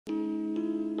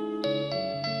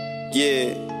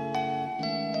Yeah.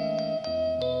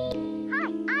 Hi,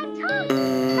 I'm Tom.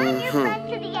 I'm your friend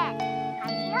to the end.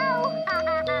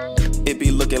 Hi-yo. It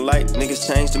be looking like niggas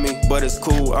changed to me, but it's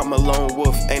cool, I'm a lone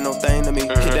wolf, ain't no thing to me.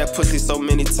 Hit that pussy so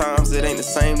many times, it ain't the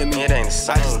same to me. It ain't the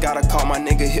same. I just gotta call my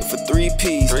nigga hit for 3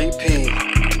 P's. 3 P.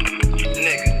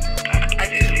 Nigga, I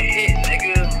just hit,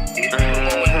 nigga. It's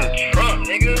the Trump,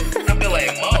 nigga. I feel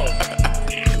like Mo.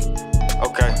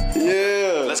 Okay.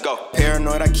 Yeah. Let's go.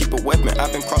 Paranoid, I keep a weapon,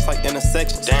 I've been crossed like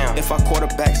intersections. Damn. If I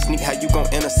quarterback sneak, how you gon'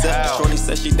 intercept? How? Shorty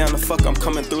said she down to fuck, I'm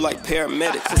coming through like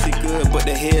paramedic. Pussy good, but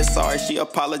the head sorry, she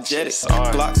apologetic.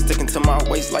 Sorry. Glock sticking to my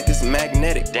waist like it's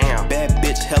magnetic. Damn. Bad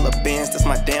bitch, hella bands, that's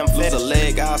my damn fetish. Lose a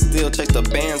leg, I'll still chase the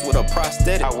bands with a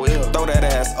prosthetic. I will. Throw that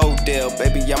ass, Odell,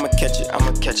 baby, I'ma catch it.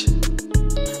 I'ma catch it.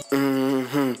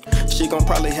 She gon'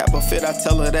 probably have a fit, I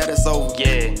tell her that it's over.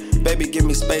 Yeah. Baby, give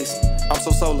me space, I'm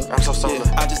so solar. I'm so solar.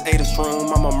 Yeah, I just ate a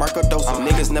shroom, I'm a microdose.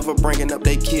 Niggas never bringing up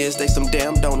they kids, they some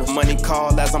damn donors. Money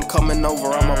call as I'm coming over,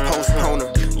 I'm a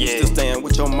postponer. You Yeah. still staying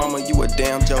with your mama, you a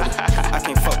damn Jody. I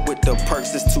can't fuck with the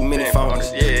perks, it's too many Damn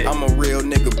phonies. phonies, yeah. I'm a real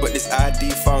nigga, but this ID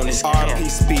phony. RP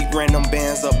speak, random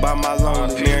bands up by my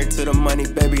lonely. Married to the money,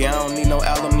 baby, I don't need no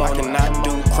alimony. I cannot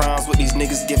do crimes with these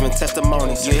niggas giving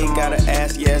testimonies. You ain't gotta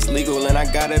ask, yeah, it's legal and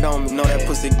I got it on me. Know that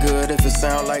pussy good if it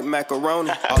sound like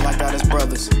macaroni. All I got is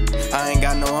brothers, I ain't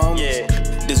got no homies. Yeah.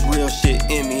 This real shit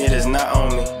in me, it is not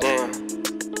on me. Damn.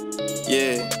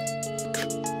 Yeah.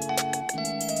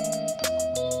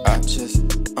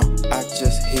 I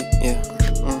just hit, yeah.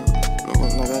 I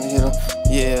gotta hit her,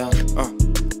 yeah.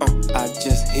 I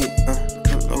just hit,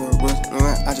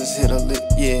 I just hit a lick,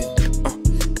 yeah.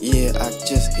 Yeah, I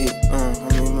just hit,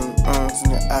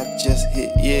 I just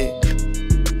hit, yeah.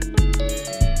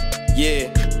 Yeah.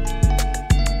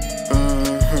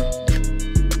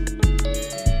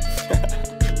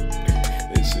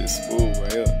 This shit smooth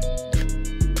right here.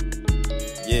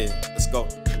 Yeah, let's go.